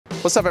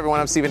What's up everyone,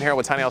 I'm Steven here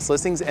with Tiny House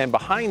Listings, and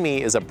behind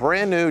me is a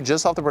brand new,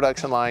 just off the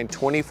production line,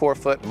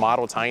 24-foot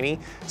model tiny.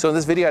 So in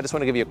this video, I just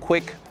want to give you a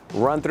quick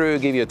run through,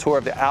 give you a tour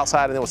of the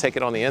outside, and then we'll take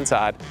it on the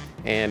inside.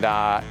 And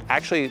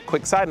actually,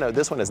 quick side note,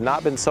 this one has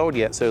not been sold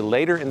yet, so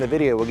later in the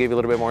video, we'll give you a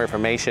little bit more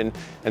information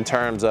in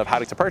terms of how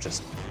to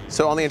purchase.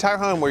 So on the entire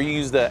home, we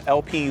use the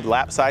LP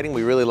lap siding.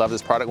 We really love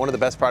this product. One of the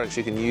best products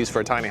you can use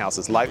for a tiny house.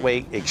 It's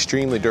lightweight,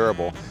 extremely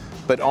durable.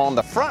 But on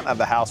the front of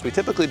the house, we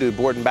typically do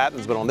board and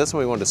battens, but on this one,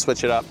 we wanted to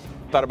switch it up.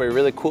 Thought it'd be a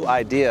really cool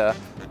idea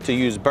to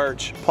use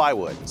birch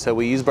plywood. So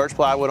we use birch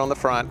plywood on the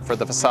front for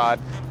the facade,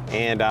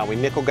 and we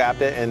nickel gapped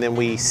it, and then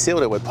we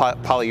sealed it with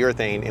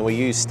polyurethane, and we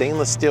use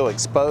stainless steel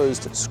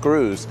exposed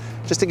screws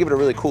just to give it a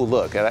really cool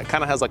look. It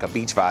kind of has like a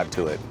beach vibe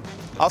to it.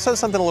 Also,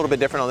 something a little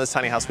bit different on this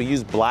tiny house, we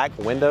use black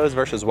windows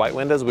versus white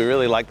windows. We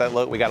really like that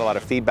look. We got a lot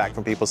of feedback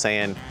from people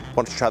saying, why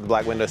don't you try the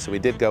black windows? So we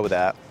did go with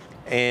that.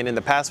 And in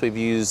the past, we've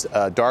used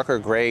a darker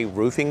gray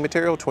roofing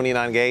material,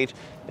 29 gauge.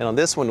 And on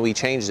this one, we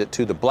changed it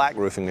to the black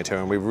roofing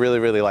material. And we really,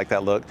 really like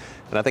that look.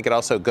 And I think it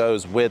also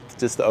goes with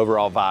just the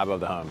overall vibe of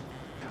the home.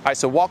 All right,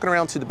 so walking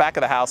around to the back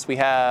of the house, we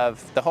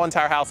have the whole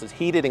entire house is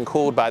heated and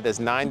cooled by this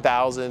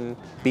 9,000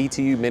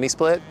 BTU mini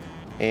split.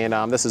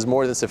 And this is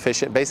more than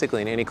sufficient,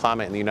 basically in any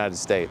climate in the United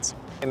States.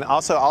 And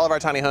also, all of our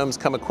tiny homes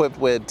come equipped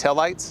with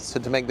taillights, so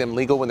to make them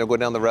legal when they're going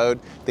down the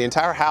road. The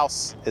entire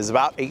house is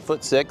about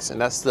 8'6",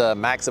 and that's the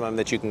maximum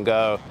that you can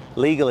go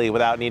legally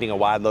without needing a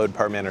wide load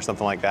permit or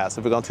something like that. So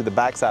if we're going to the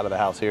back side of the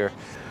house here,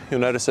 you'll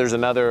notice there's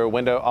another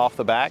window off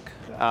the back.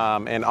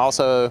 And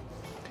also,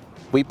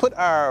 we put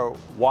our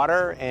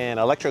water and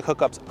electric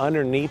hookups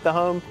underneath the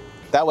home.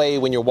 That way,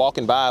 when you're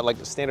walking by, like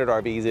the standard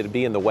RVs, it'd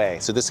be in the way.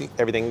 So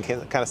everything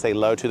can kind of stay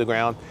low to the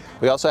ground.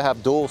 We also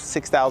have dual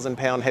 6,000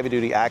 pound heavy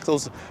duty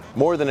axles,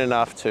 more than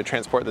enough to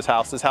transport this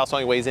house. This house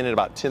only weighs in at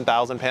about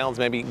 10,000 pounds,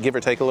 maybe give or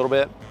take a little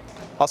bit.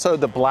 Also,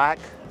 the black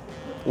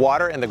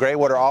water and the gray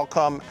water all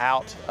come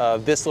out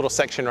of this little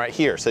section right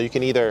here. So you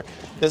can either,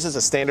 this is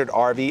a standard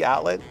RV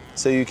outlet,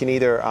 so you can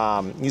either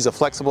use a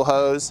flexible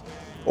hose,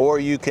 or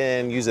you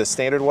can use a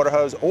standard water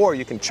hose, or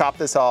you can chop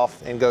this off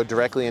and go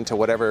directly into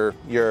whatever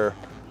your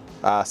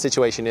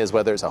situation is,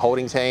 whether it's a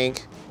holding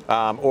tank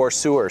or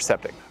sewer or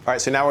septic. All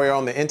right, so now we're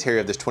on the interior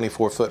of this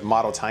 24-foot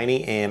model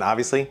tiny, and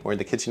obviously we're in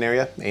the kitchen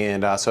area,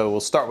 and so we'll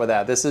start with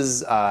that. This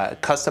is a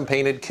custom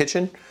painted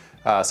kitchen.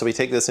 So we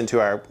take this into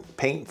our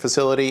paint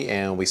facility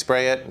and we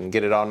spray it and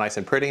get it all nice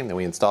and pretty, and then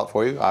we install it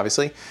for you,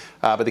 obviously.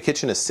 But the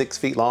kitchen is 6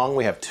 feet long.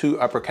 We have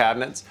 2 upper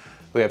cabinets.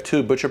 We have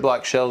 2 butcher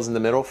block shelves in the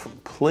middle, for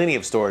plenty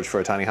of storage for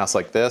a tiny house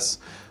like this.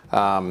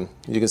 You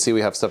can see we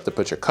have stuff to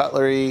put your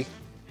cutlery,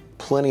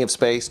 plenty of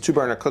space,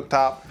 2-burner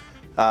cooktop.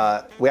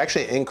 We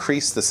actually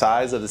increased the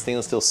size of the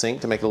stainless steel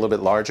sink to make it a little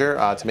bit larger,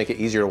 to make it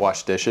easier to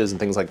wash dishes and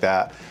things like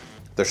that.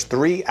 There's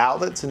 3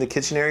 outlets in the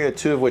kitchen area,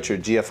 2 of which are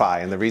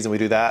GFI, and the reason we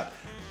do that,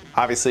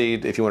 obviously,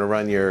 if you want to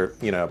run your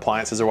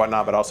appliances or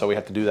whatnot, but also we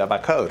have to do that by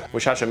code,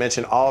 which I should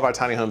mention, all of our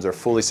tiny homes are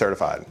fully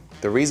certified.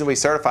 The reason we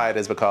certify it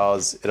is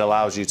because it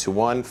allows you to,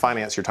 1,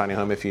 finance your tiny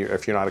home if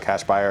you're not a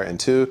cash buyer, and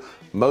 2,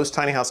 most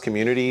tiny house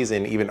communities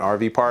and even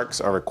RV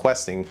parks are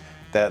requesting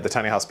that the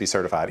tiny house be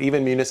certified.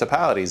 Even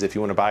municipalities, if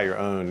you want to buy your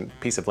own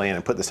piece of land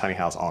and put this tiny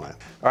house on it.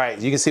 All right,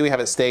 you can see we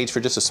have it staged for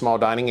just a small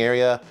dining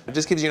area. It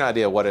just gives you an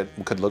idea of what it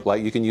could look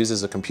like. You can use it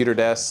as a computer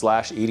desk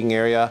 / eating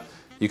area.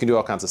 You can do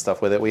all kinds of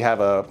stuff with it. We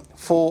have a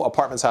full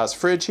apartment size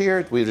fridge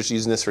here. We're just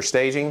using this for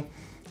staging.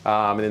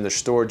 And then there's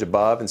storage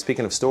above. And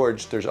speaking of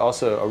storage, there's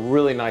also a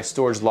really nice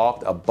storage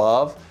loft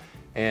above.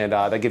 And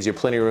that gives you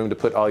plenty of room to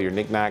put all your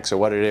knickknacks or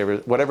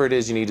whatever it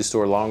is you need to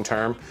store long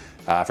term.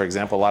 For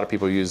example, a lot of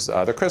people use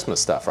their Christmas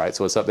stuff, right?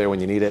 So it's up there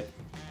when you need it.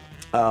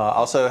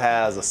 Also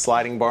has a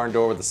sliding barn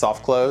door with a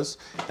soft close,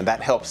 and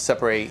that helps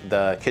separate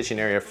the kitchen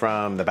area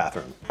from the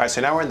bathroom. All right, so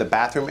now we're in the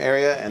bathroom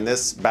area, and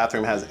this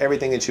bathroom has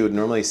everything that you would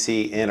normally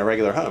see in a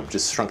regular home,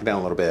 just shrunk it down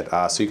a little bit.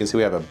 So you can see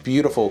we have a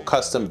beautiful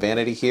custom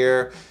vanity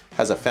here,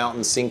 has a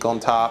fountain sink on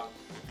top,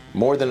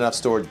 more than enough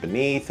storage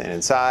beneath and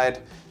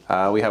inside.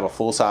 We have a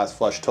full-size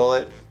flush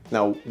toilet.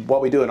 Now,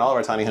 what we do in all of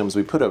our tiny homes,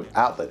 we put an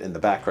outlet in the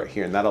back right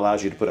here, and that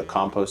allows you to put a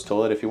compost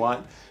toilet if you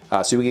want.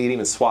 So we can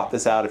even swap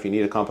this out if you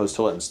need a compost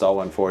toilet, install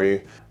one for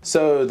you.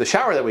 So the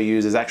shower that we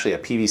use is actually a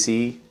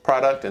PVC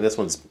product, and this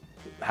one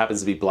happens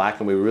to be black,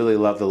 and we really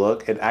love the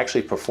look. It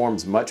actually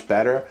performs much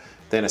better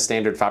than a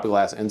standard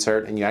fiberglass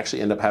insert, and you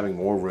actually end up having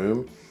more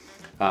room.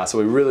 So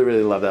we really,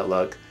 really love that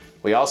look.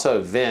 We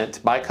also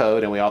vent by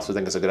code, and we also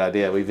think it's a good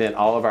idea. We vent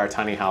all of our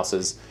tiny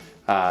houses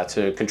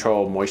to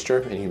control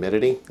moisture and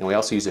humidity. And we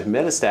also use a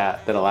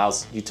humidistat that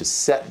allows you to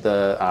set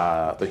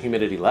the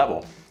humidity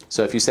level.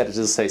 So if you set it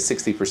to say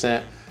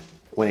 60%,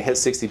 when it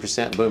hits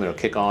 60%, boom, it'll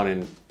kick on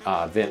and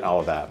vent all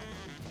of that.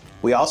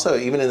 We also,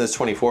 even in this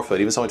 24-foot,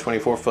 even so only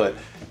 24-foot,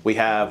 we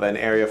have an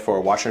area for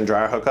a washer and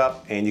dryer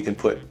hookup, and you can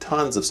put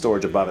tons of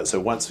storage above it. So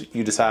once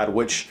you decide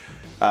which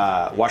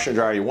washer and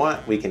dryer you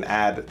want, we can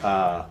add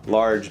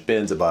large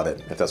bins above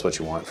it, if that's what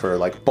you want, for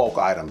like bulk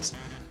items.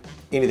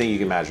 Anything you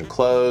can imagine,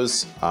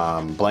 clothes,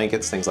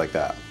 blankets, things like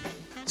that.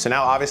 So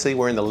now obviously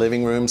we're in the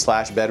living room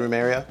 / bedroom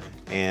area,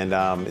 And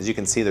as you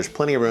can see, there's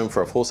plenty of room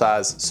for a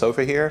full-size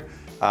sofa here.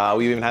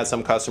 We even had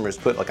some customers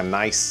put like a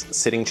nice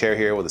sitting chair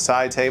here with a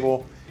side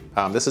table.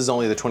 This is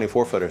only the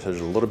 24-footer, so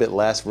there's a little bit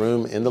less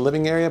room in the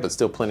living area, but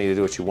still plenty to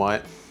do what you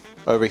want.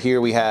 Over here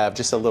we have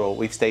just a little,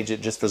 we've staged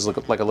it just for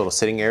like a little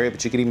sitting area,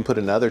 but you could even put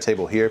another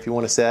table here if you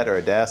want to set, or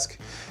a desk.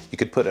 You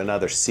could put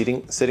another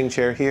sitting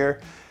chair here.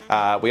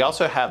 We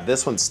also have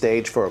this one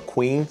staged for a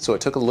queen, so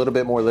it took a little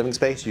bit more living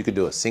space. You could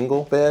do a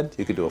single bed,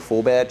 you could do a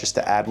full bed just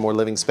to add more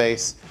living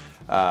space.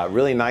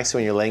 Really nice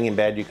when you're laying in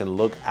bed, you can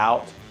look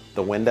out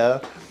the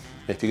window.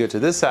 If you go to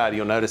this side,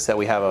 you'll notice that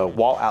we have a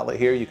wall outlet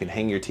here. You can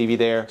hang your TV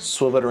there,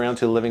 swivel it around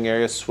to the living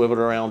area, swivel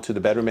it around to the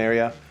bedroom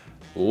area.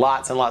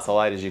 Lots and lots of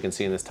light, as you can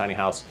see in this tiny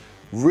house.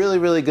 Really,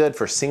 really good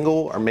for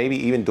single or maybe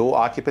even dual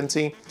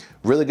occupancy.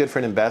 Really good for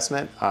an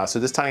investment. So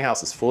this tiny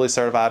house is fully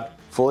certified,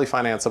 fully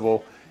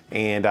financeable,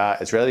 and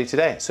it's ready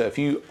today. So if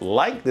you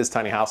like this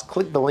tiny house,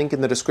 click the link in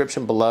the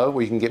description below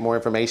where you can get more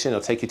information.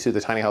 It'll take you to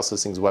the Tiny House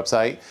Listings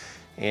website.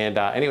 And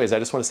anyways, I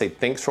just want to say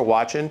thanks for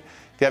watching.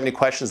 If you have any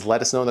questions,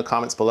 let us know in the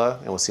comments below,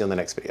 and we'll see you on the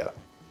next video.